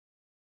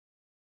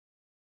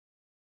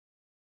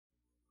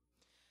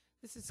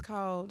This is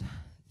called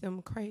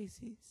Them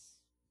Crazies.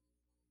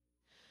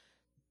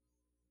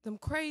 Them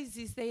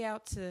crazies, they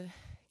out to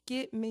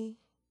get me.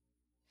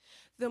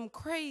 Them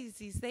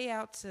crazies, they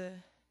out to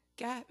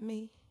got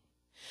me.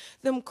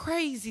 Them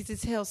crazies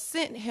is hell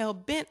sent, hell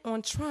bent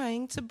on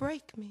trying to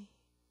break me.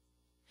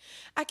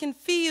 I can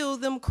feel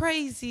them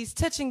crazies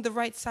touching the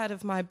right side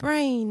of my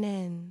brain,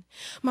 and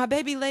my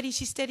baby lady,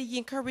 she's steady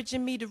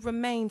encouraging me to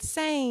remain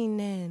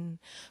sane, and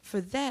for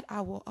that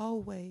I will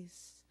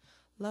always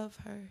love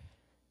her.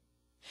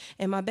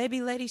 And my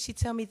baby lady, she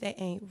tell me they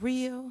ain't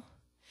real,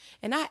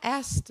 and I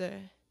asked her,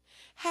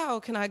 how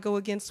can I go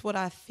against what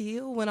I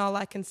feel when all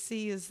I can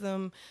see is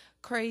them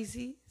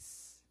crazies?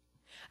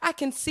 I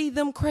can see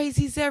them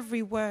crazies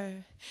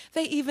everywhere.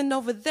 They even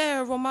over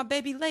there on my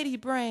baby lady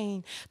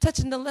brain,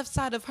 touching the left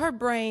side of her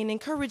brain,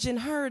 encouraging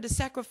her to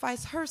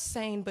sacrifice her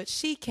sane, but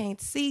she can't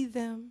see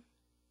them.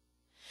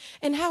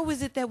 And how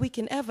is it that we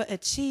can ever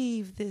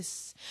achieve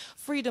this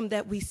freedom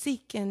that we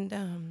seek?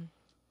 And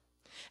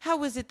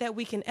how is it that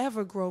we can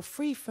ever grow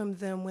free from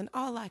them when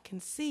all I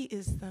can see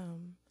is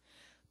them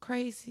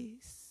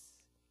crazies?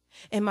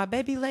 And my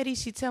baby lady,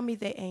 she tell me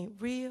they ain't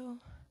real.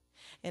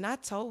 And I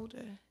told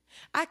her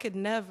I could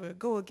never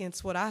go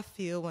against what I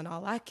feel when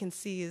all I can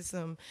see is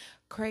some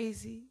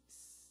crazies.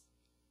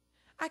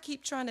 I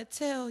keep trying to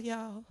tell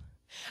y'all,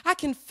 I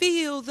can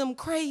feel them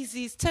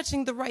crazies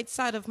touching the right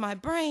side of my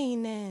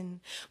brain,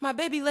 and my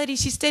baby lady,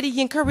 she's steady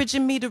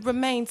encouraging me to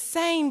remain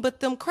sane,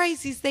 but them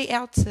crazies, they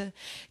out to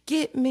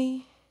get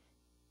me.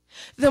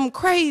 Them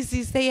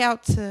crazies, they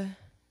out to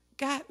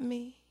got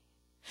me.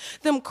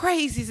 Them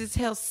crazies is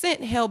hell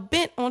sent, hell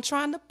bent on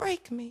trying to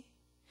break me.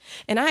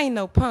 And I ain't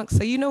no punk,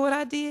 so you know what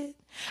I did?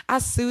 I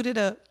suited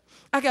up.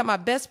 I got my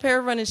best pair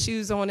of running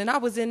shoes on, and I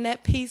was in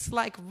that piece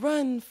like,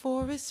 run,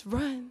 Forrest,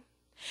 run.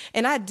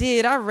 And I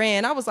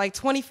ran. I was like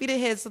 20 feet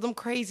ahead, so them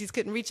crazies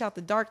couldn't reach out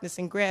the darkness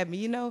and grab me,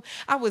 you know?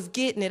 I was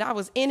getting it. I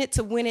was in it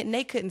to win it, and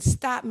they couldn't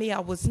stop me. I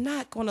was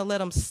not going to let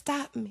them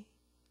stop me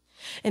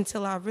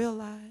until I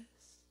realized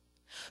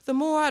the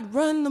more I'd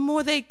run, the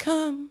more they'd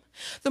come.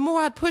 The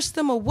more I'd push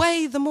them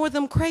away, the more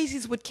them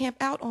crazies would camp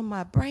out on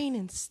my brain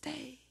and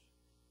stay.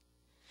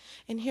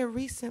 And here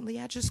recently,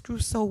 I just grew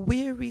so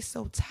weary,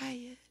 so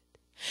tired.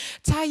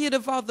 Tired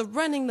of all the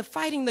running, the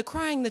fighting, the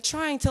crying, the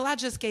trying, till I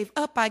just gave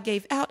up, I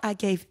gave out, I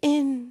gave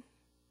in.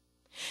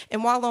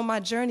 And while on my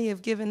journey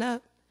of giving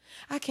up,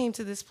 I came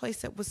to this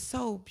place that was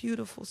so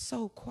beautiful,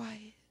 so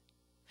quiet.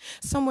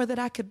 Somewhere that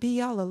I could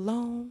be all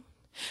alone.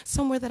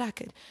 Somewhere that I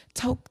could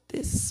toke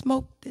this,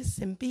 smoke this,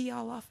 and be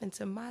all off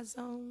into my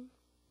zone.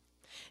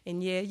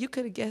 And yeah, you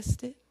could have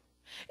guessed it.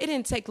 It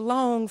didn't take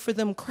long for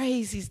them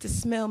crazies to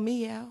smell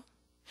me out.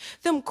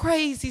 Them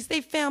crazies,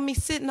 they found me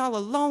sitting all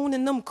alone,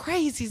 and them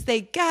crazies, they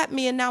got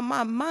me, and now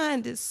my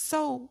mind is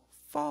so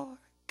far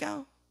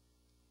gone.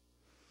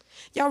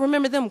 Y'all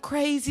remember them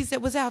crazies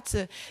that was out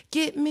to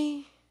get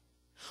me?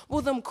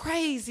 Well, them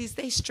crazies,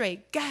 they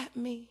straight got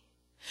me.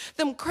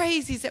 Them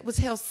crazies that was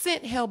hell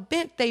sent, hell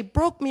bent, they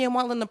broke me, and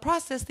while in the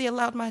process, they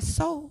allowed my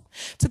soul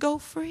to go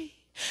free.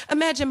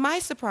 Imagine my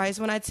surprise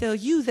when I tell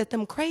you that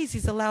them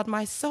crazies allowed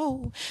my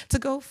soul to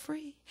go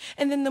free.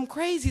 And then them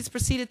crazies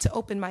proceeded to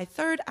open my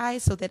third eye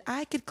so that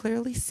I could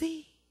clearly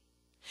see.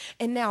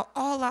 And now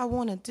all I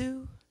want to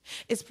do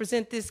is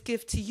present this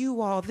gift to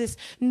you all, this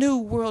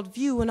new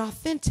worldview, an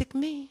authentic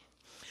me,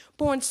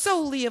 born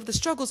solely of the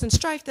struggles and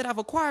strife that I've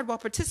acquired while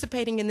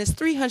participating in this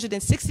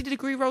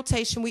 360-degree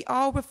rotation we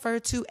all refer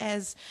to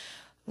as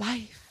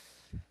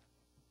life.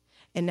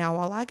 And now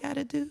all I got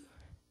to do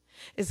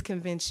is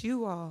convince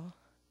you all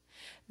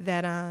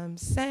that I'm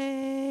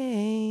sane.